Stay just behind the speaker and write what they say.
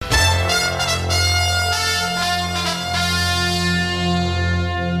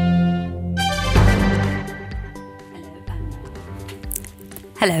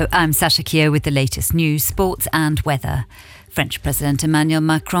Hello, I'm Sasha Keogh with the latest news, sports and weather. French President Emmanuel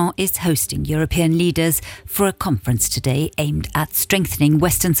Macron is hosting European leaders for a conference today aimed at strengthening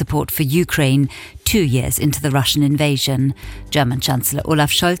Western support for Ukraine 2 years into the Russian invasion. German Chancellor Olaf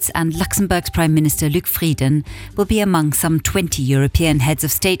Scholz and Luxembourg's Prime Minister Luc Frieden will be among some 20 European heads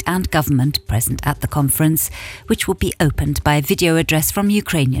of state and government present at the conference, which will be opened by a video address from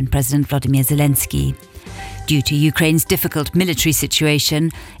Ukrainian President Volodymyr Zelensky. Due to Ukraine's difficult military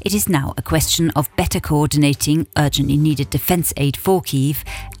situation, it is now a question of better coordinating urgently needed defence aid for Kyiv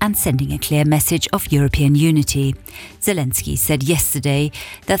and sending a clear message of European unity. Zelensky said yesterday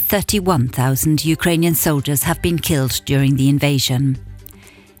that 31,000 Ukrainian soldiers have been killed during the invasion.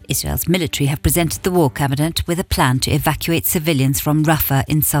 Israel's military have presented the war cabinet with a plan to evacuate civilians from Rafah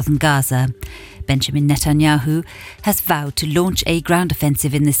in southern Gaza. Benjamin Netanyahu has vowed to launch a ground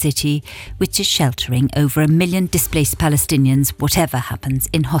offensive in the city, which is sheltering over 1 million displaced Palestinians, whatever happens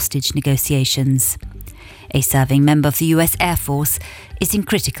in hostage negotiations. A serving member of the US Air Force is in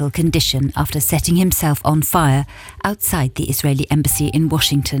critical condition after setting himself on fire outside the Israeli embassy in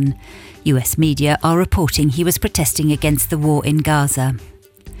Washington. US media are reporting he was protesting against the war in Gaza.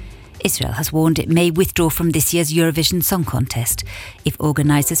 Israel has warned it may withdraw from this year's Eurovision Song Contest if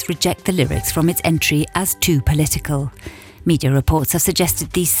organisers reject the lyrics from its entry as too political. Media reports have suggested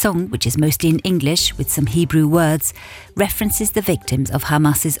the song, which is mostly in English with some Hebrew words, references the victims of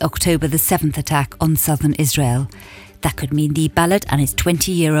Hamas's October the 7th attack on southern Israel. That could mean the ballad and its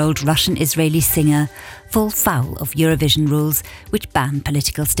 20-year-old Russian-Israeli singer fall foul of Eurovision rules which ban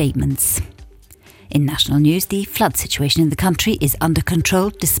political statements. In national news, the flood situation in the country is under control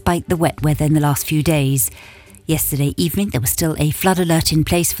despite the wet weather in the last few days. Yesterday evening there was still a flood alert in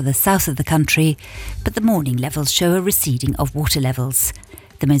place for the south of the country, but the morning levels show a receding of water levels.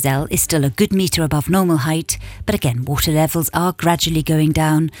 The Moselle is still a good metre above normal height, but again water levels are gradually going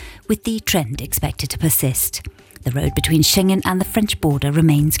down, with the trend expected to persist. The road between Schengen and the French border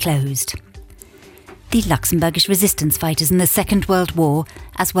remains closed. The Luxembourgish resistance fighters in the Second World War,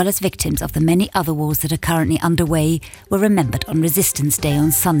 as well as victims of the many other wars that are currently underway, were remembered on Resistance Day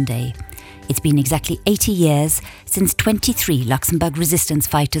on Sunday. It's been exactly 80 years since 23 Luxembourg resistance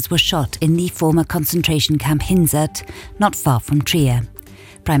fighters were shot in the former concentration camp Hinzert, not far from Trier.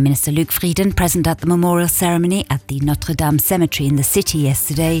 Prime Minister Luc Frieden, present at the memorial ceremony at the Notre Dame Cemetery in the city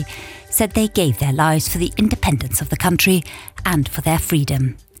yesterday, said they gave their lives for the independence of the country and for their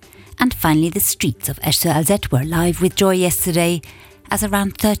freedom. And finally, the streets of Esch-sur-Alzette were alive with joy yesterday, as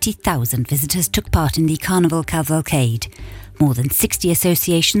around 30,000 visitors took part in the Carnival Cavalcade. More than 60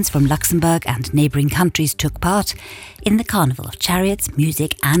 associations from Luxembourg and neighbouring countries took part in the carnival of chariots,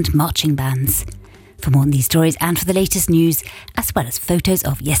 music and marching bands. For more on these stories and for the latest news, as well as photos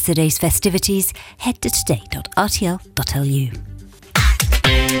of yesterday's festivities, head to today.rtl.lu.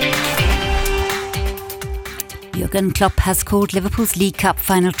 Jurgen Klopp has called Liverpool's League Cup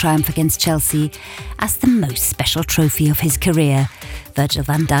final triumph against Chelsea as the most special trophy of his career. Virgil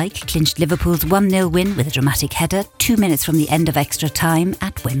van Dijk clinched Liverpool's 1-0 win with a dramatic header 2 minutes from the end of extra time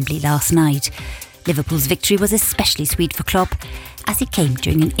at Wembley last night. Liverpool's victory was especially sweet for Klopp, as it came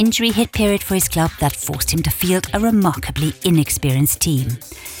during an injury-hit period for his club that forced him to field a remarkably inexperienced team.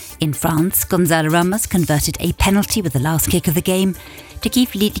 In France, Gonzalo Ramos converted a penalty with the last kick of the game to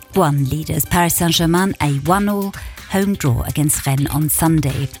give Ligue 1 leaders Paris Saint-Germain a 1-1 home draw against Rennes on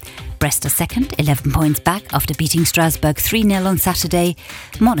Sunday. Brest are second, 11 points back after beating Strasbourg 3-0 on Saturday.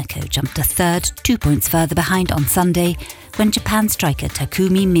 Monaco jumped to third, 2 points further behind on Sunday, when Japan striker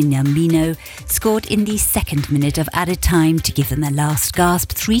Takumi Minamino scored in the second minute of added time to give them their last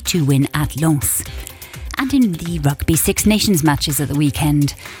gasp 3-2 win at Lens. And in the Rugby Six Nations matches at the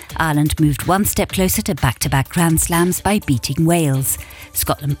weekend, Ireland moved one step closer to back-to-back Grand Slams by beating Wales.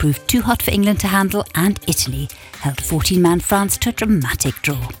 Scotland proved too hot for England to handle, and Italy held 14-man France to a dramatic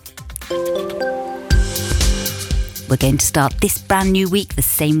draw. We're going to start this brand new week the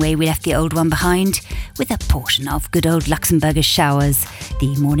same way we left the old one behind, with a portion of good old Luxembourgish showers.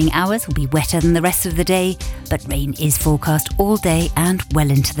 The morning hours will be wetter than the rest of the day, but rain is forecast all day and well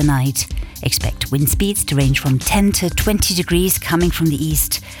into the night. Expect wind speeds to range from 10 to 20 degrees coming from the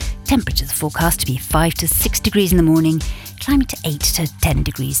east. Temperatures are forecast to be 5 to 6 degrees in the morning, climbing to 8 to 10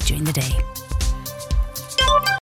 degrees during the day.